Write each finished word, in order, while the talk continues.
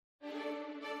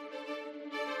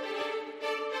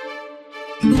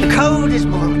The code is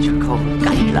more what you call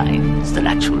guidelines than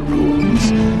actual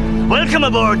rules. Welcome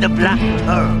aboard the Black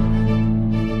Pearl.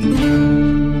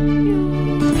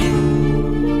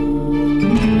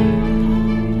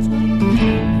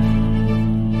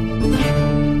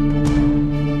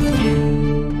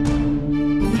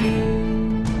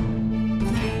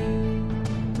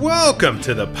 Welcome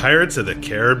to the Pirates of the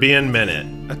Caribbean Minute,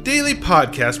 a daily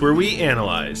podcast where we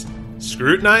analyze,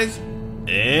 scrutinize,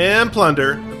 and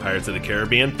plunder the Pirates of the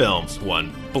Caribbean films,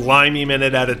 one blimey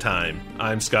minute at a time.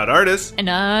 I'm Scott Artis. And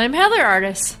I'm Heather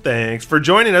Artis. Thanks for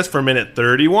joining us for minute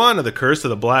 31 of The Curse of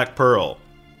the Black Pearl.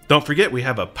 Don't forget, we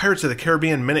have a Pirates of the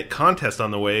Caribbean Minute contest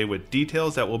on the way with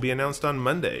details that will be announced on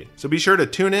Monday. So be sure to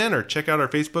tune in or check out our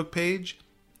Facebook page.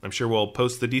 I'm sure we'll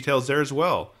post the details there as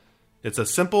well. It's a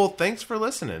simple thanks for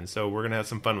listening, so we're going to have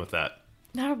some fun with that.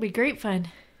 That'll be great fun.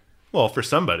 Well, for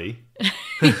somebody.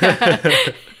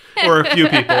 Or a few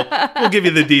people. We'll give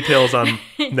you the details on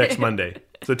next Monday.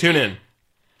 So tune in.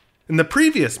 In the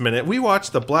previous minute, we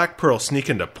watched the Black Pearl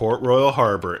sneak into Port Royal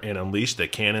Harbor and unleash the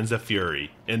cannons of fury.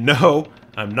 And no,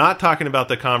 I'm not talking about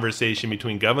the conversation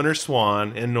between Governor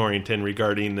Swan and Norrington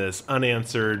regarding this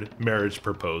unanswered marriage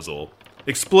proposal.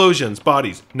 Explosions,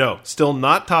 bodies. No, still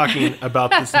not talking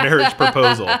about this marriage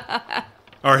proposal.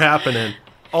 Are happening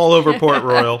all over Port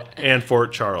Royal and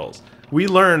Fort Charles. We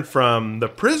learned from the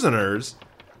prisoners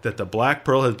that the Black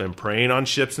Pearl has been preying on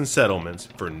ships and settlements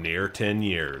for near 10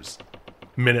 years.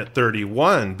 Minute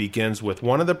 31 begins with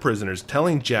one of the prisoners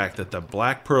telling Jack that the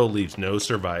Black Pearl leaves no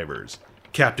survivors.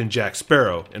 Captain Jack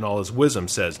Sparrow, in all his wisdom,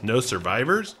 says, "No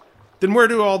survivors? Then where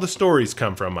do all the stories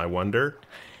come from, I wonder?"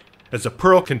 As the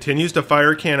Pearl continues to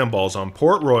fire cannonballs on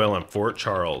Port Royal and Fort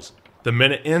Charles, the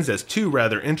minute ends as two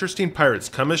rather interesting pirates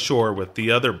come ashore with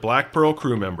the other Black Pearl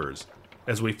crew members.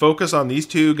 As we focus on these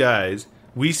two guys,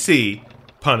 we see,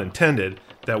 pun intended,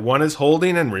 that one is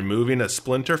holding and removing a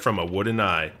splinter from a wooden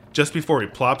eye, just before he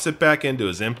plops it back into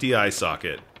his empty eye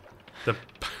socket.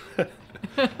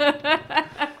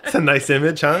 It's a nice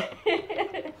image, huh?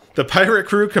 The pirate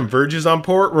crew converges on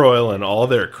Port Royal in all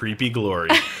their creepy glory.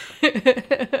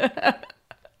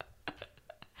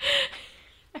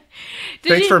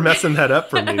 Thanks for messing that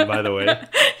up for me, by the way.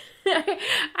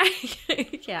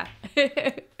 Yeah.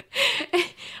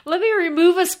 Let me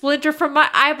remove a splinter from my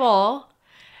eyeball,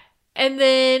 and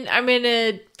then I'm going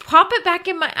to pop it back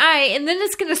in my eye, and then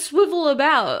it's going to swivel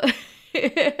about.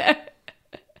 It's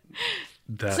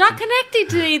not connected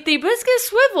to anything, but it's going to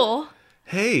swivel.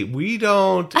 Hey, we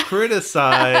don't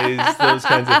criticize those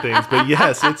kinds of things, but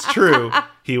yes, it's true.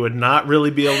 He would not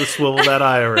really be able to swivel that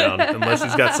eye around unless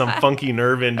he's got some funky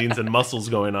nerve endings and muscles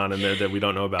going on in there that we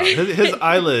don't know about. His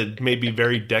eyelid may be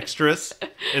very dexterous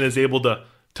and is able to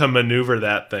maneuver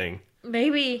that thing.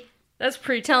 Maybe. That's a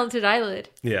pretty talented eyelid.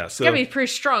 Yeah. So, it's got to be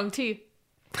pretty strong, too.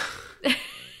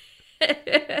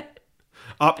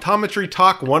 Optometry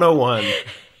Talk 101.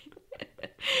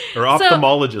 Or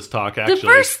ophthalmologist talk, actually. The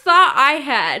first thought I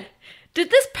had, did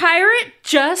this pirate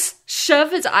just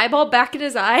shove his eyeball back in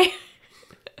his eye?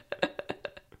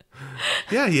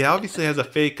 Yeah, he obviously has a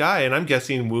fake eye, and I'm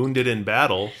guessing wounded in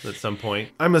battle at some point.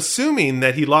 I'm assuming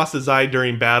that he lost his eye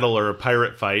during battle or a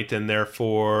pirate fight, and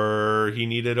therefore he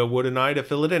needed a wooden eye to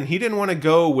fill it in. He didn't want to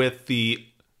go with the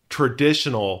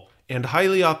traditional and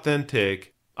highly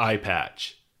authentic eye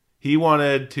patch. He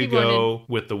wanted to go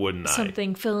with the wooden eye.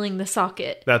 Something filling the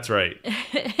socket. That's right.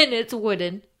 And it's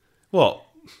wooden. Well,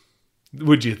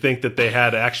 would you think that they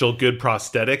had actual good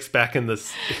prosthetics back in the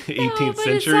 18th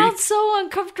century? It sounds so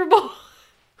uncomfortable.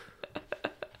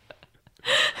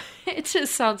 It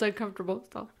just sounds uncomfortable.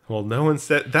 So. Well, no one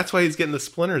said... That's why he's getting the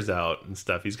splinters out and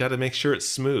stuff. He's got to make sure it's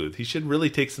smooth. He should really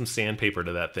take some sandpaper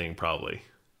to that thing, probably.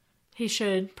 He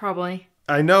should, probably.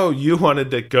 I know you wanted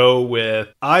to go with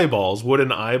eyeballs,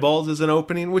 wooden eyeballs as an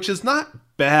opening, which is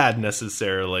not bad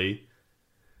necessarily.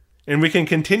 And we can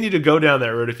continue to go down that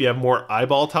road if you have more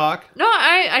eyeball talk. No,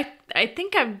 I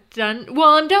think I'm done. Well,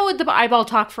 I'm done with the eyeball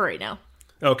talk for right now.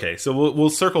 Okay, so we'll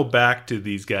circle back to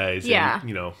these guys. Yeah.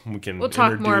 And, we'll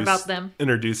talk more about them.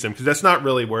 Introduce them, because that's not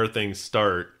really where things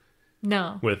start.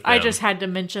 No, with them. I just had to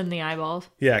mention the eyeballs.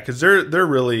 Yeah, because they're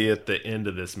really at the end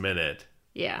of this minute.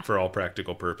 Yeah. For all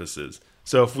practical purposes.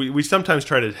 So if we sometimes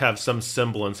try to have some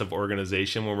semblance of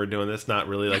organization when we're doing this, not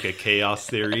really like a chaos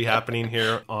theory happening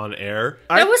here on air.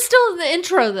 That was still in the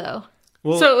intro, though.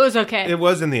 Well, so it was okay. It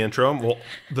was in the intro. Well,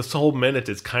 this whole minute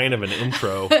is kind of an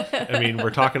intro. I mean, we're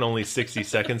talking only 60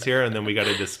 seconds here, and then we got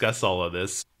to discuss all of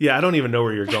this. Yeah, I don't even know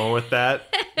where you're going with that.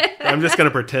 I'm just going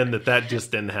to pretend that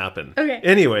just didn't happen. Okay.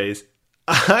 Anyways,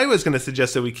 I was going to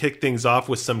suggest that we kick things off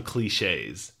with some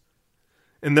cliches.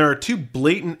 And there are two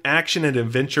blatant action and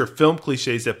adventure film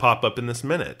cliches that pop up in this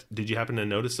minute. Did you happen to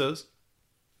notice those?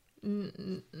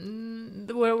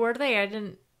 Where were they? I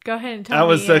didn't. Go ahead and tell me. That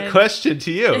was me. a question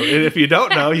to you. And if you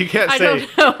don't know, you can't say,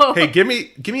 don't know. hey, give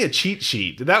me a cheat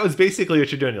sheet. That was basically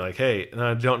what you're doing. You're like, hey,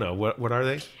 I don't know. What are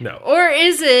they? No. Or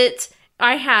is it,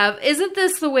 isn't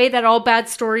this the way that all bad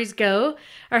stories go?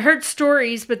 I heard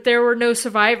stories, but there were no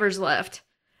survivors left.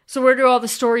 So where do all the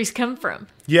stories come from?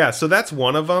 Yeah, so that's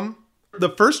one of them. The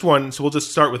first one, so we'll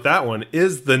just start with that one,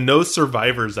 is the no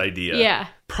survivors idea. Yeah.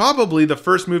 Probably the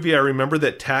first movie I remember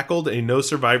that tackled a no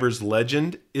survivors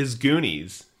legend is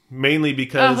Goonies. Mainly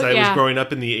because I was growing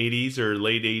up in the 80s or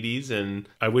late 80s, and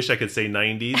I wish I could say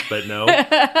 90s, but no.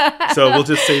 So we'll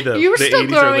just say the 80s or late 80s. You were still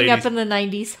growing up in the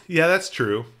 90s. Yeah, that's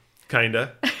true.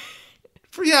 Kinda.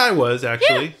 Yeah, I was,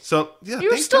 actually. Yeah. So, yeah.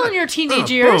 You were still in your teenage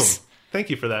years. Boom. Thank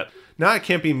you for that. Now I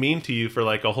can't be mean to you for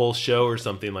like a whole show or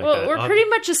something like that. Well, we're pretty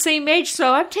much the same age,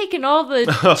 so I'm taking all the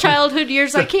childhood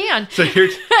years I can. So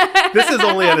this is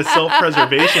only out of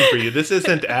self-preservation for you. This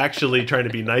isn't actually trying to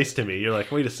be nice to me. You're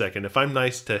like, wait a second. If I'm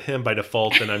nice to him by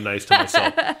default, then I'm nice to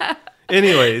myself.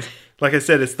 Anyways, like I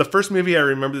said, it's the first movie I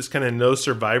remember this kind of no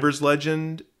survivors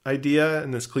legend idea,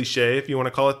 and this cliche, if you want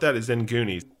to call it that, is in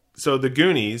Goonies. So the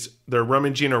Goonies, they're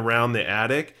rummaging around the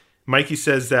attic. Mikey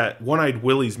says that One-Eyed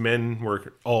Willie's men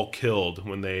were all killed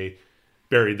when they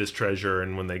buried this treasure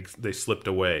and when they slipped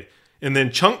away. And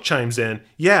then Chunk chimes in,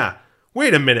 yeah,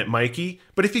 wait a minute, Mikey,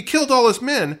 but if he killed all his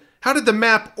men, how did the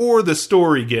map or the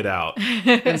story get out?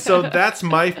 And so that's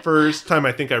my first time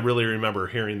I think I really remember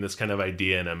hearing this kind of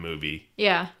idea in a movie.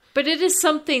 Yeah, but it is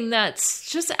something that's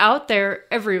just out there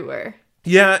everywhere.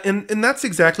 Yeah, and that's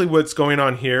exactly what's going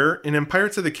on here. And in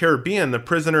Pirates of the Caribbean, the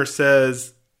prisoner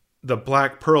says the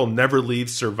Black Pearl never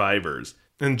leaves survivors.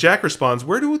 And Jack responds,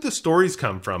 where do the stories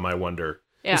come from, I wonder?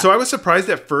 Yeah. And so I was surprised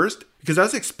at first because I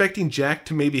was expecting Jack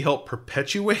to maybe help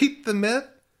perpetuate the myth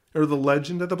or the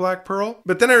legend of the Black Pearl.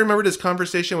 But then I remembered his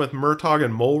conversation with Murtaugh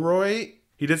and Mulroy.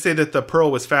 He did say that the Pearl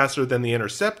was faster than the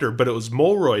Interceptor, but it was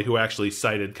Mulroy who actually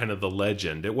cited kind of the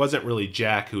legend. It wasn't really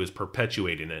Jack who was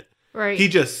perpetuating it. Right. He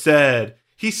just said,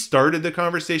 he started the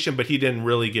conversation, but he didn't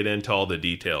really get into all the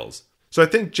details. So I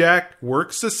think Jack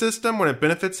works the system when it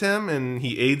benefits him, and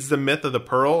he aids the myth of the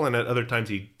Pearl, and at other times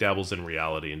he dabbles in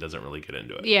reality and doesn't really get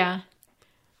into it. Yeah.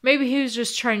 Maybe he was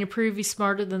just trying to prove he's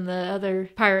smarter than the other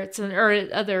pirates or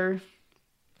other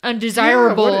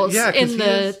undesirables in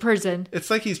the prison. It's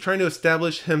like he's trying to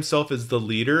establish himself as the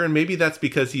leader, and maybe that's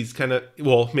because he's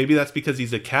maybe that's because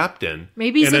he's a captain.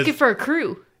 Maybe he's looking for a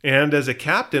crew. And as a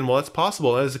captain, well, it's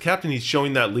possible. As a captain, he's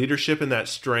showing that leadership and that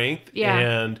strength. Yeah.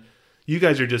 And you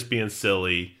guys are just being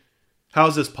silly.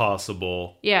 How's this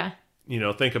possible? Yeah.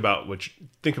 Think about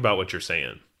what you're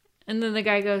saying. And then the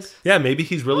guy goes, yeah, maybe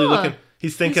he's really looking.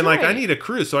 He's thinking right. I need a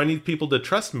crew, so I need people to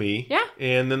trust me. Yeah.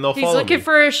 And then they'll follow me. He's looking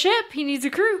for a ship. He needs a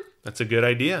crew. That's a good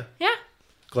idea. Yeah.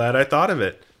 Glad I thought of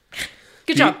it.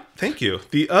 Good job. Thank you.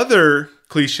 The other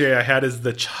cliche I had is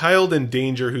the child in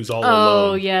danger who's all alone.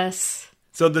 Oh, yes.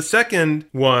 So the second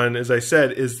one, as I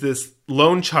said, is this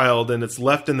lone child, and it's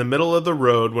left in the middle of the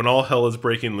road when all hell is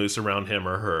breaking loose around him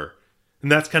or her.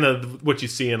 And that's kind of what you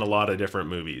see in a lot of different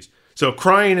movies. So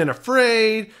crying and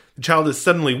afraid, the child is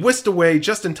suddenly whisked away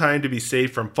just in time to be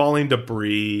saved from falling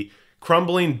debris,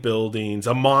 crumbling buildings,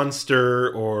 a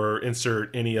monster, or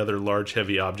insert any other large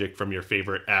heavy object from your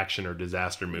favorite action or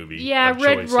disaster movie. Yeah,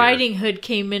 Red Riding Hood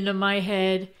came into my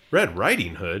head. Red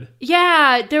Riding Hood?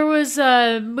 Yeah, there was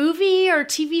a movie or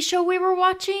TV show we were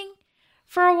watching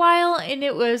for a while, and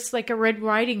it was like a Red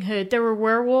Riding Hood. There were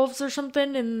werewolves or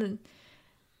something, and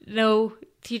no,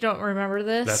 you don't remember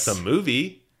this? That's a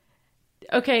movie.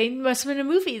 Okay, must have been a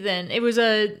movie then. It was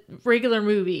a regular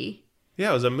movie.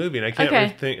 Yeah, it was a movie, and I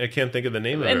can't think of the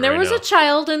name of it. And there was a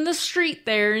child in the street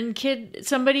there, and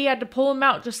somebody had to pull him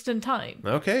out just in time.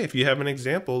 Okay, if you have an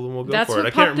example, then we'll go for it.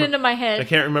 That's what popped into my head. I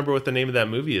can't remember what the name of that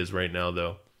movie is right now,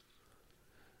 though.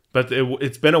 But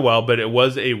it's been a while, but it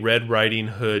was a Red Riding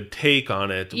Hood take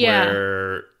on it,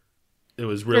 where it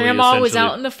was really Grandma was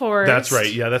out in the forest. That's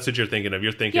right. Yeah, that's what you're thinking of.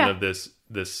 You're thinking of this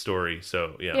story.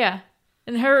 So yeah. Yeah,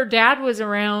 and her dad was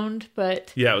around,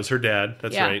 but yeah, it was her dad.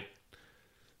 That's right.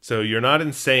 So you're not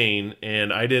insane,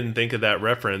 and I didn't think of that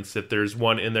reference if there's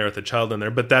one in there with a child in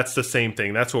there, but that's the same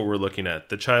thing. That's what we're looking at.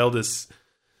 The child is,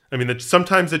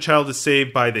 sometimes the child is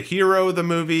saved by the hero of the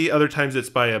movie, other times it's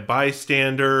by a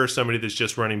bystander or somebody that's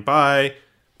just running by,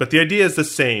 but the idea is the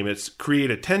same. It's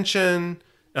create a tension,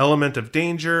 element of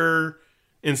danger,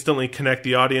 instantly connect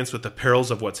the audience with the perils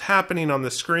of what's happening on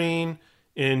the screen,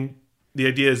 and the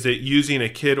idea is that using a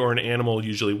kid or an animal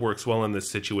usually works well in this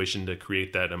situation to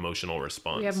create that emotional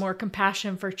response. We have more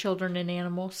compassion for children and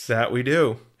animals. That we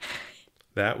do.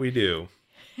 That we do.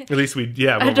 At least when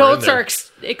Adults we're in are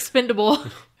expendable.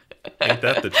 Ain't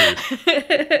that the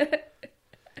truth?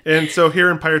 And so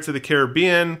here in Pirates of the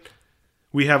Caribbean,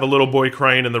 we have a little boy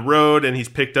crying in the road, and he's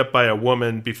picked up by a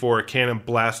woman before a cannon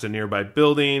blasts a nearby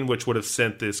building, which would have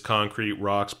sent this concrete,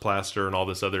 rocks, plaster, and all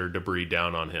this other debris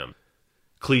down on him.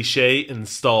 Cliche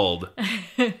installed.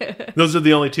 Those are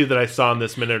the only two that I saw in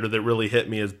this minute that really hit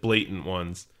me as blatant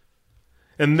ones.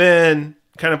 And then,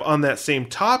 kind of on that same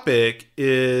topic,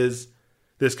 is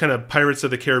this kind of Pirates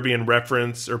of the Caribbean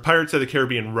reference, or Pirates of the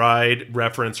Caribbean ride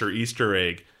reference or Easter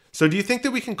egg. So do you think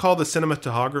that we can call the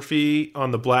cinematography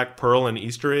on the Black Pearl an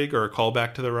Easter egg or a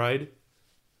callback to the ride?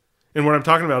 And what I'm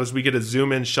talking about is we get a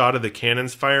zoom-in shot of the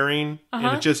cannons firing,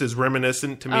 and it just is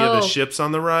reminiscent to me of the ships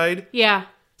on the ride. Yeah.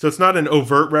 So it's not an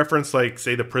overt reference like,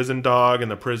 say, the prison dog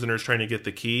and the prisoners trying to get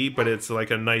the key, but it's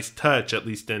like a nice touch, at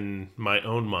least in my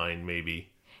own mind, maybe.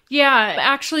 Yeah,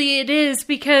 actually it is,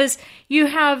 because you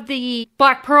have the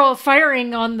Black Pearl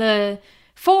firing on the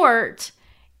fort,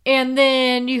 and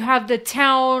then you have the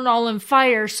town all in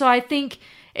fire. So I think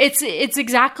it's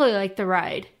exactly like the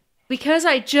ride. Because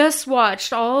I just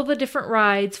watched all the different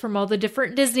rides from all the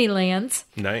different Disneylands.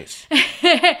 Nice.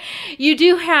 You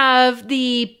do have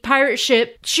the pirate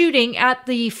ship shooting at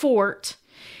the fort,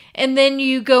 and then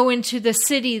you go into the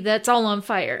city that's all on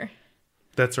fire.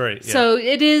 That's right. Yeah. So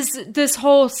it is, this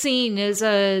whole scene is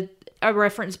a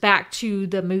reference back to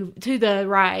the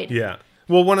ride. Yeah.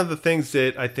 Well, one of the things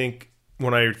that I think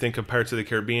when I think of Pirates of the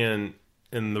Caribbean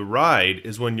in the ride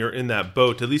is when you're in that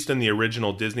boat, at least in the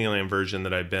original Disneyland version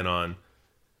that I've been on,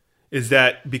 is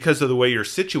that because of the way you're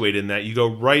situated in that, you go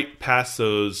right past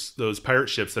those pirate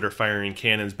ships that are firing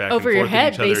cannons back over and your forth head,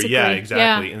 at each other. basically. Yeah,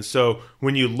 exactly. Yeah. And so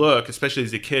when you look, especially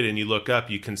as a kid, and you look up,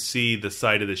 you can see the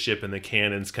side of the ship and the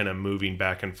cannons kind of moving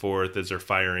back and forth as they're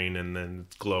firing, and then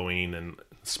it's glowing and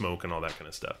smoke and all that kind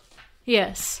of stuff.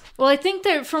 Yes. Well, I think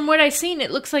that from what I've seen,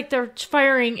 it looks like they're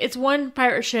firing, it's one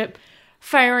pirate ship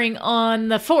firing on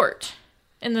the fort,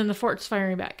 and then the fort's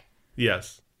firing back.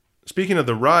 Yes. Speaking of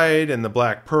the ride and the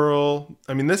Black Pearl,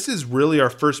 I mean, this is really our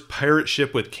first pirate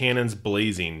ship with cannons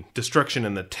blazing. Destruction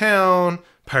in the town,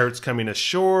 pirates coming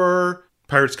ashore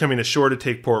to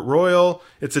take Port Royal.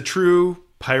 It's a true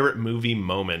pirate movie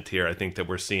moment here, I think, that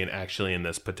we're seeing actually in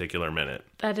this particular minute.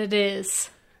 That it is.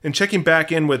 And checking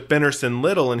back in with Bennerson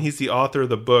Little, and he's the author of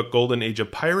the book Golden Age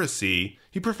of Piracy,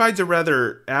 he provides a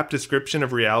rather apt description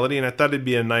of reality, and I thought it'd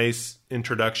be a nice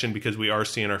introduction because we are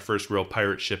seeing our first real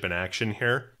pirate ship in action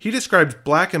here. He describes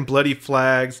black and bloody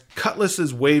flags,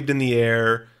 cutlasses waved in the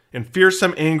air, and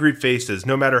fearsome angry faces,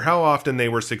 no matter how often they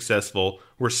were successful,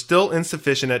 were still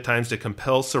insufficient at times to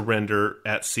compel surrender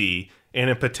at sea, and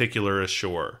in particular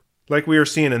ashore. Like we are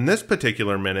seeing in this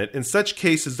particular minute, in such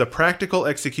cases the practical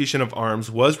execution of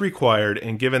arms was required,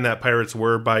 and given that pirates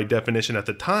were by definition at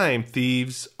the time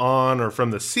thieves on or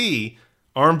from the sea,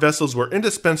 armed vessels were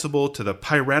indispensable to the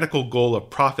piratical goal of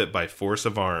profit by force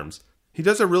of arms. He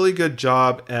does a really good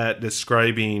job at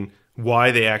describing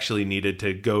why they actually needed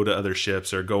to go to other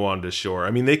ships or go onto shore.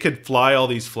 I mean, they could fly all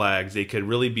these flags, they could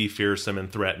really be fearsome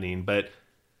and threatening, but,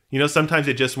 sometimes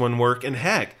it just wouldn't work. And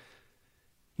heck,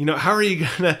 how are you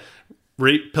going to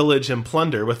rape, pillage, and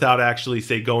plunder without actually,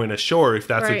 say, going ashore if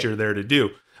that's what you're there to do?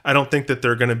 I don't think that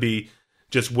they're going to be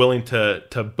just willing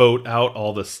to boat out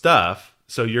all the stuff,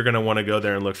 so you're going to want to go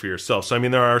there and look for yourself. So, I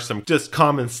mean, there are some just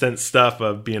common sense stuff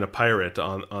of being a pirate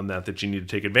on that you need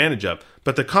to take advantage of.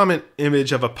 But the common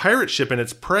image of a pirate ship and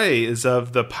its prey is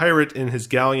of the pirate in his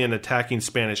galleon attacking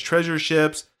Spanish treasure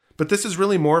ships, but this is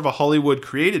really more of a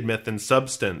Hollywood-created myth than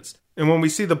substance. And when we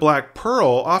see the Black Pearl,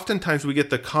 oftentimes we get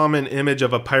the common image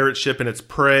of a pirate ship and its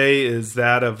prey is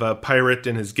that of a pirate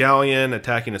in his galleon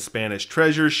attacking a Spanish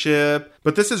treasure ship.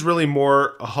 But this is really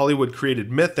more a Hollywood-created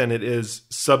myth than it is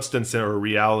substance or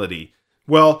reality.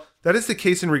 Well, that is the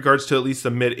case in regards to at least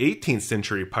the mid-18th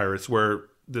century pirates, where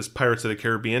this Pirates of the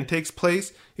Caribbean takes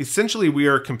place. Essentially, we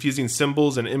are confusing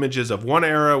symbols and images of one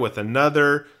era with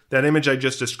another. That image I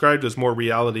just described was more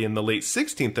reality in the late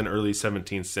 16th and early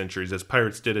 17th centuries, as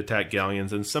pirates did attack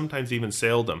galleons and sometimes even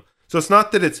sailed them. So it's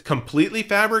not that it's completely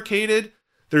fabricated.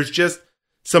 There's just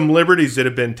some liberties that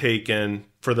have been taken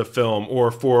for the film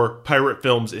or for pirate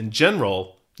films in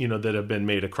general, that have been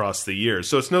made across the years.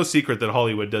 So it's no secret that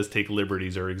Hollywood does take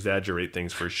liberties or exaggerate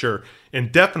things for sure.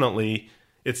 And definitely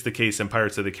it's the case in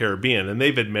Pirates of the Caribbean, and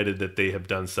they've admitted that they have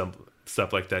done some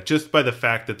stuff like that, just by the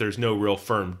fact that there's no real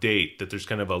firm date, that there's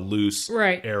kind of a loose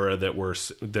era that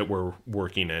we're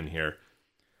working in here.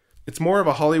 It's more of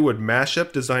a Hollywood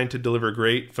mashup designed to deliver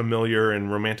great, familiar, and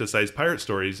romanticized pirate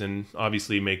stories and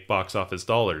obviously make box office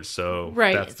dollars. So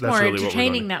it's more really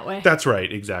entertaining that way. That's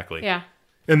right, exactly. Yeah.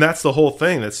 And that's the whole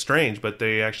thing. That's strange, but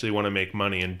they actually want to make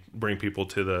money and bring people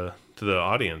to the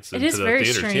audience and it is to the very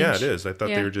theaters. Strange. Yeah, it is. I thought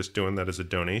they were just doing that as a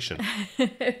donation.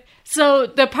 So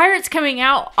the pirates coming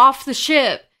out off the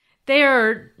ship, they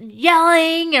are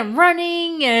yelling and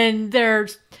running, and they're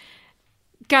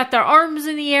got their arms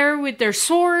in the air with their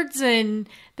swords, and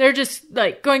they're just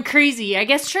like going crazy. I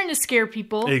guess trying to scare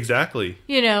people. Exactly.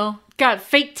 You know, got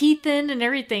fake teeth in and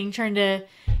everything, trying to,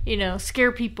 you know,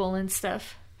 scare people and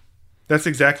stuff. That's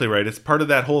exactly right. It's part of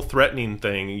that whole threatening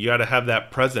thing. You got to have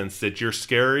that presence that you're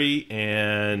scary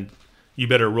and you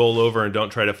better roll over and don't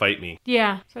try to fight me.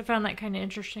 Yeah, so I found that kind of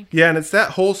interesting. Yeah, and it's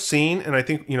that whole scene, and I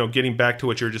think, you know, getting back to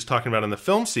what you were just talking about in the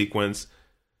film sequence,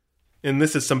 and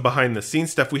this is some behind-the-scenes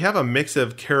stuff, we have a mix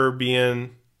of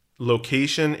Caribbean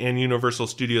location and Universal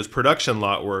Studios production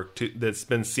lot work that's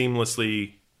been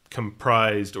seamlessly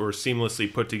comprised or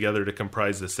seamlessly put together to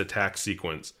comprise this attack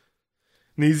sequence.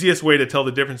 And the easiest way to tell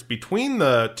the difference between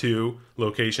the two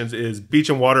locations is beach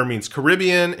and water means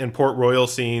Caribbean, and Port Royal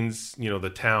scenes, you know, the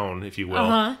town, if you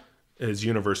will, is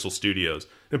Universal Studios.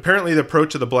 And apparently the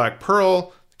approach of the Black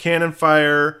Pearl, cannon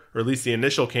fire, or at least the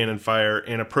initial cannon fire,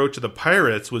 and approach of the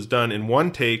pirates was done in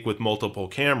one take with multiple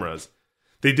cameras.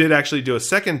 They did actually do a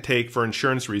second take for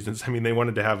insurance reasons. I mean, they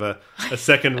wanted to have a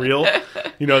second reel.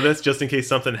 You know, that's just in case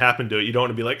something happened to it. You don't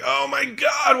want to be like, oh my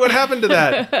God, what happened to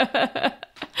that?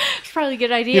 It's probably a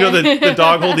good idea. You know, the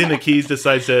dog holding the keys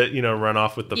decides to, you know, run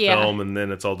off with the film, and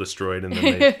then it's all destroyed, and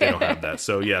then they don't have that.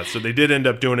 So, yeah, so they did end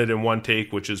up doing it in one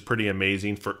take, which is pretty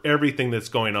amazing for everything that's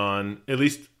going on. At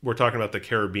least we're talking about the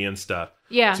Caribbean stuff.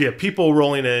 Yeah. So, yeah, people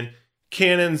rolling in,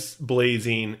 cannons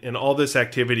blazing, and all this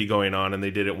activity going on, and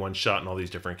they did it one shot in all these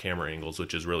different camera angles,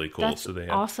 which is really cool. That's so they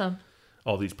had awesome.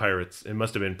 All these pirates. It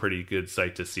must have been a pretty good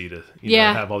sight to see to know,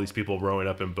 have all these people rowing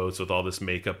up in boats with all this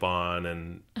makeup on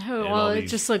and it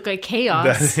just looked like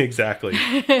chaos. Exactly.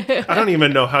 I don't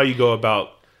even know how you go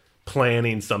about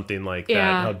planning something like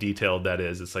that, how detailed that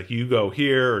is. It's like you go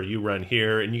here or you run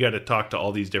here, and you got to talk to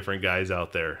all these different guys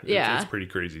out there. It's pretty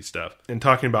crazy stuff. And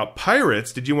talking about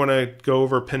pirates, did you want to go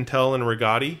over Pintel and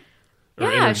Rigotti?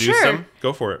 Or introduce them?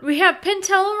 Go for it. We have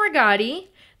Pintel and Rigotti.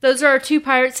 Those are our two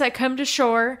pirates that come to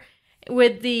shore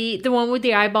with the one with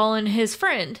the eyeball and his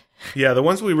friend. Yeah, the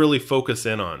ones we really focus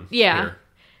in on. Yeah. Here.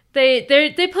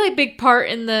 They play a big part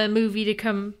in the movie to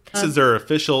come. This is their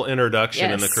official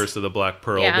introduction in The Curse of the Black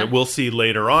Pearl that we'll see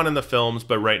later on in the films,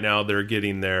 but right now they're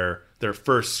getting their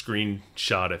first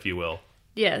screenshot, if you will.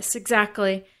 Yes,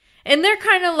 exactly. And they're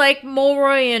kind of like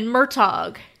Mulroy and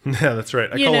Murtaugh. Yeah, that's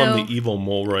right. I call them the evil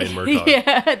Mulroy and Murtaugh.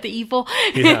 Yeah, the evil.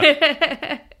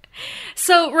 Yeah.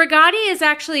 So Rigotti is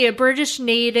actually a British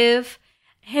native.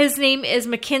 His name is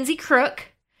Mackenzie Crook,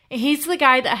 and he's the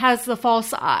guy that has the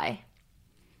false eye.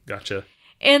 Gotcha.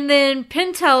 And then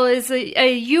Pintel is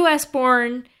a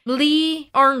U.S.-born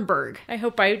Lee Arnberg. I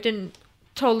hope I didn't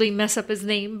totally mess up his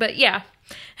name, but yeah.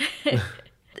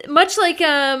 Much like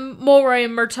Mulroy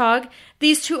and Murtaugh,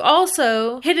 these two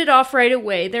also hit it off right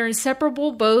away. They're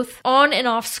inseparable both on and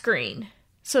off screen.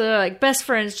 So they're like best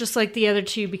friends, just like the other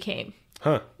two became.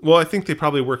 Huh. Well, I think they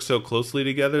probably work so closely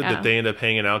together that they end up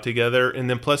hanging out together. And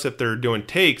then plus if they're doing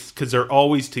takes, because they're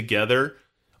always together,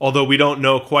 although we don't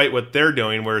know quite what they're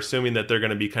doing, we're assuming that they're going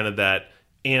to be kind of that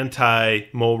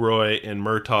anti-Mulroy and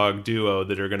Murtaugh duo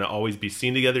that are going to always be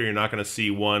seen together. You're not going to see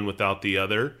one without the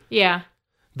other. Yeah.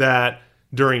 That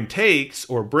during takes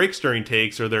or breaks during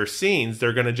takes or their scenes,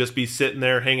 they're going to just be sitting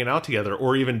there hanging out together.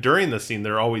 Or even during the scene,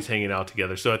 they're always hanging out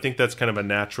together. So I think that's kind of a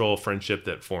natural friendship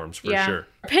that forms for sure.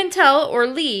 Pintel, or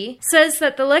Lee, says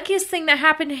that the luckiest thing that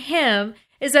happened to him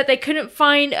is that they couldn't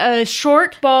find a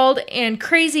short, bald, and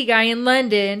crazy guy in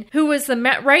London who was the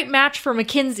right match for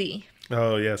Mackenzie.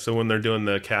 Oh, yeah. So when they're doing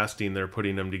the casting, they're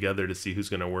putting them together to see who's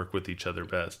going to work with each other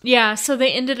best. Yeah, so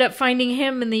they ended up finding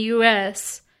him in the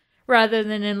U.S. rather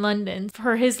than in London.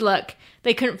 For his luck,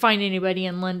 they couldn't find anybody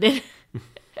in London.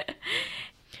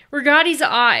 Rigotti's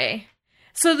eye.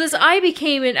 So this eye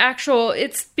became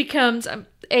becomes an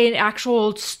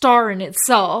actual star in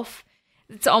itself.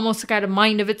 It's almost got a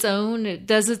mind of its own. It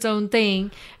does its own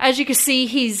thing. As you can see,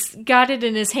 he's got it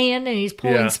in his hand and he's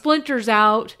pulling splinters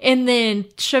out and then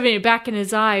shoving it back in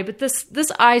his eye. But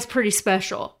this eye's pretty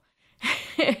special.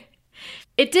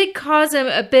 It did cause him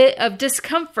a bit of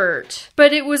discomfort,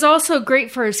 but it was also great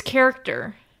for his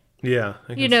character. Yeah,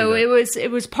 I can see that.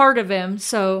 It was part of him.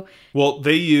 So well,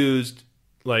 they used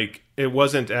like, it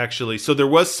wasn't actually... So there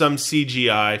was some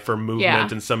CGI for movement Yeah.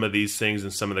 and some of these things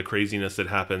and some of the craziness that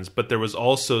happens, but there was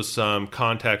also some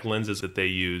contact lenses that they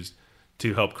used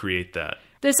to help create that.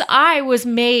 This eye was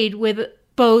made with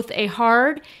both a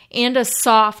hard and a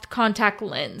soft contact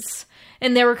lens.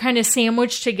 And they were kind of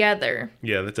sandwiched together.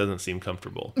 Yeah, that doesn't seem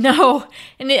comfortable. No.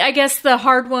 And I guess the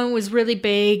hard one was really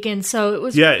big, and so it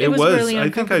was really I think I've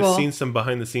uncomfortable. seen some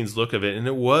behind-the-scenes look of it, and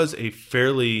it was a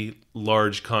fairly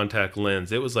large contact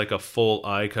lens. It was like a full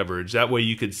eye coverage. That way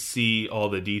you could see all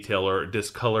the detail, or it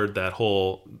discolored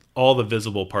all the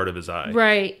visible part of his eye.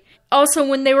 Right. Also,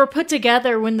 when they were put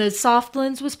together, when the soft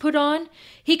lens was put on,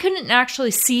 he couldn't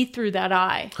actually see through that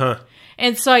eye. Huh.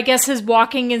 And so I guess his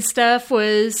walking and stuff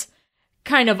was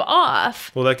kind of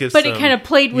off. Well, that gives but it kind of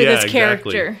played with his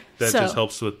character. That so. just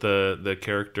helps with the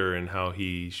character and how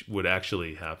he would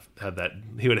actually have that.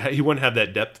 He wouldn't have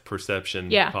that depth perception.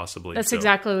 Yeah, possibly. That's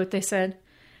exactly what they said.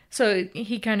 So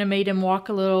he kind of made him walk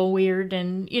a little weird,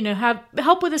 and have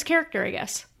help with his character, I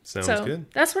guess. Sounds good.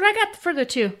 That's what I got for the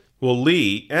two. Well,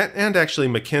 Lee and actually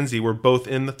Mackenzie were both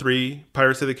in the 3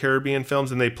 Pirates of the Caribbean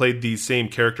films, and they played these same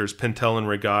characters, Pintel and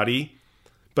Rigotti.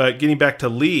 But getting back to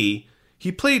Lee,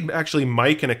 he played actually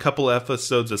Mike in a couple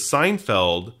episodes of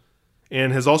Seinfeld,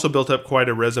 and has also built up quite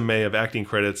a resume of acting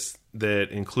credits that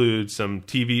include some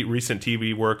recent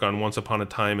TV work on Once Upon a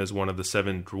Time as one of the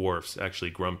 7 dwarfs,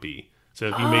 actually Grumpy. So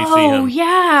if you may see him. Oh,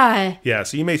 yeah. Yeah,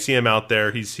 so you may see him out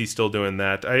there. He's still doing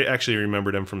that. I actually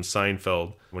remembered him from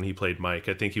Seinfeld when he played Mike.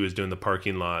 I think he was doing the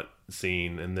parking lot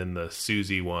scene, and then the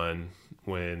Susie one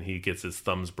when he gets his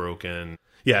thumbs broken.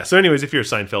 Yeah, so anyways, if you're a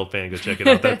Seinfeld fan, go check it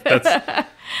out.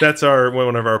 That's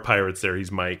one of our pirates there.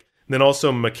 He's Mike. And then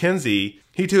also Mackenzie,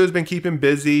 he too has been keeping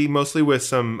busy, mostly with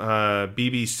some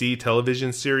BBC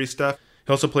television series stuff.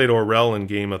 He also played Orell in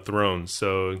Game of Thrones,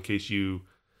 so in case you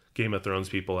Game of Thrones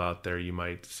people out there, you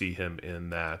might see him in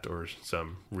that, or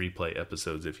some replay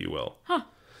episodes, if you will. Huh.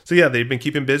 So yeah, they've been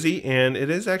keeping busy, and it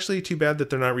is actually too bad that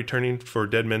they're not returning for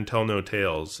Dead Men Tell No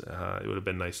Tales. It would have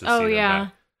been nice to see them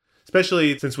back.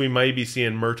 Especially since we might be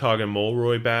seeing Murtaugh and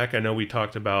Mulroy back. I know we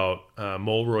talked about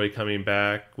Mulroy coming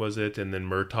back, was it? And then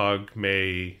Murtaugh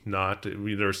may not.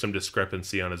 There's some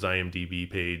discrepancy on his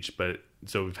IMDb page, but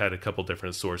so we've had a couple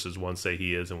different sources. One say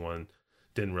he is, and one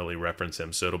didn't really reference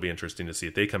him. So it'll be interesting to see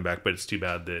if they come back. But it's too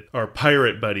bad that our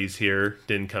pirate buddies here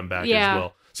didn't come back as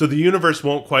well. So the universe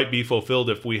won't quite be fulfilled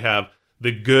if we have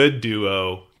the good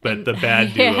duo, but the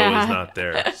bad duo is not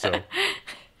there.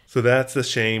 So that's a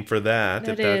shame for that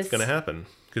if that's going to happen,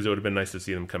 because it would have been nice to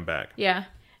see them come back. Yeah.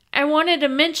 I wanted to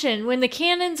mention when the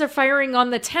cannons are firing on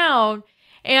the town,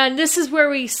 and this is where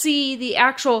we see the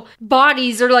actual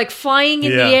bodies are like flying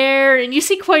in the air, and you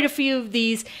see quite a few of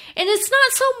these. And it's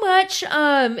not so much,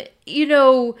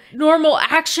 normal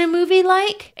action movie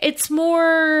like. It's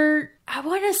more, I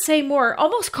want to say more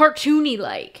almost cartoony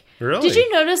like. Really? Did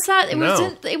you notice that?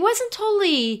 No. It wasn't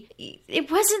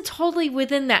totally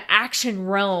within the action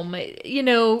realm. You're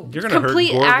going to hurt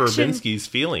Gore Verbinski's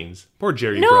feelings. Poor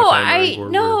Jerry No, Bruckheimer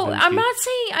and Gore Verbinski. I'm not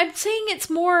saying. I'm saying it's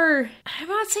more. I'm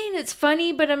not saying it's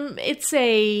funny, but it's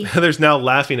a. There's now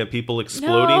laughing at people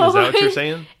exploding. No, is that what you're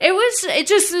saying?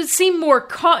 It seemed more.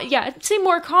 It seemed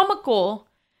more comical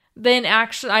than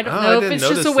actually. I don't know if it's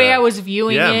just the way I was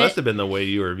viewing it. Yeah, it must have been the way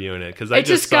you were viewing it, because it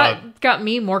just got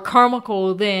me more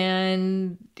comical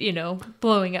than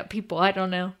blowing up people. I don't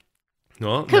know.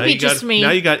 Well, could be just me.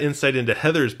 Now you got insight into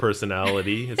Heather's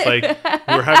personality. It's like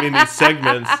we're having these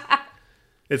segments.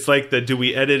 It's like do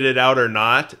we edit it out or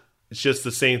not? It's just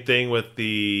the same thing with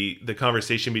the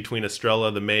conversation between Estrella,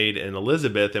 the maid, and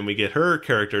Elizabeth, and we get her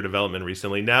character development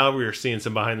recently. Now we're seeing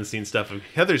some behind-the-scenes stuff of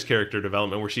Heather's character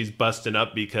development, where she's busting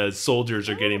up because soldiers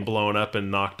are getting blown up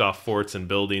and knocked off forts and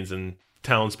buildings and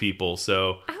townspeople.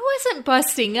 So I wasn't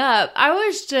busting up. I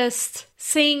was just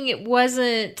saying it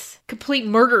wasn't complete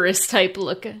murderous type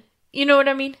look. You know what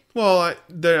I mean? Well,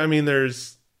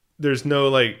 there's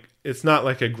no it's not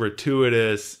like a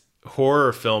gratuitous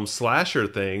horror film slasher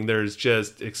thing. There's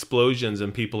just explosions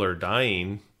and people are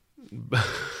dying.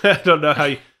 I don't know how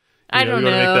you I don't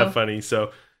know. make that funny.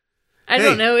 So I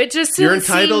don't know. It just you're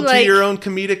entitled to your own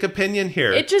comedic opinion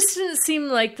here. It just didn't seem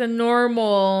like the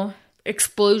normal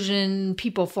explosion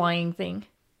people flying thing.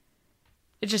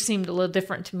 It just seemed a little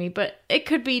different to me, but it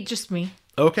could be just me.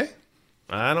 Okay.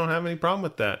 I don't have any problem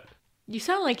with that. You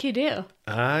sound like you do.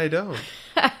 I don't.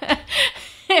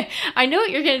 I know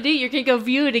what you're going to do. You're going to go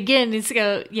view it again and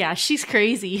go, yeah, she's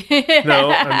crazy.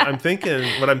 No, I'm thinking,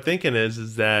 what I'm thinking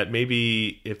is that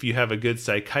maybe if you have a good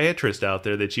psychiatrist out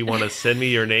there that you want to send me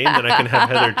your name, then I can have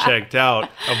Heather checked out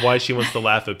of why she wants to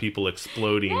laugh at people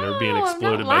exploding or being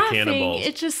exploded by cannonballs.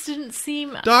 It just didn't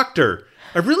seem... Doctor,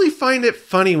 I really find it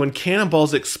funny when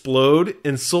cannonballs explode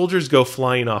and soldiers go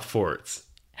flying off forts.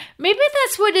 Maybe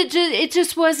that's what it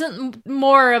just wasn't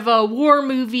more of a war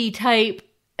movie type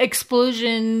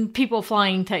explosion, people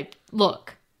flying type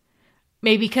look.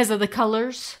 Maybe because of the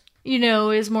colors. You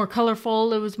know, it was more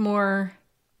colorful. It was more...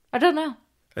 I don't know.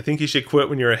 I think you should quit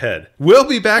when you're ahead. We'll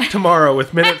be back tomorrow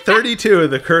with minute 32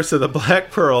 of The Curse of the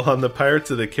Black Pearl on the Pirates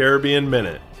of the Caribbean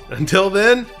Minute. Until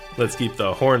then, let's keep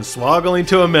the horn swoggling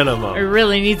to a minimum. I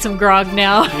really need some grog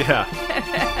now. Yeah.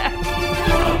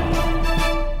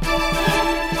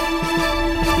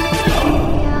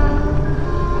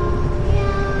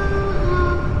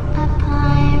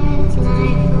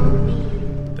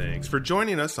 Thanks for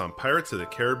joining us on Pirates of the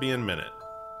Caribbean Minute.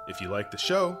 If you like the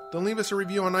show, then leave us a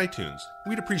review on iTunes.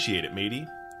 We'd appreciate it, matey.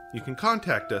 You can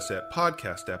contact us at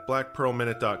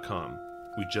podcast@blackpearlminute.com.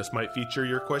 We just might feature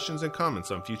your questions and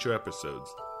comments on future episodes.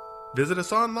 Visit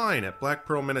us online at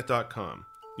blackpearlminute.com.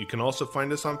 You can also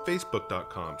find us on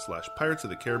facebook.com/Pirates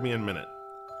of the Caribbean Minute,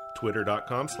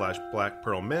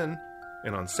 twitter.com/blackpearlmen,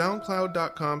 and on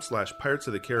soundcloud.com/Pirates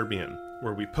of the Caribbean,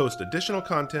 where we post additional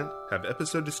content, have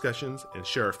episode discussions, and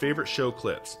share our favorite show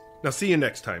clips. Now see you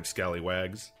next time,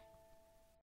 scallywags.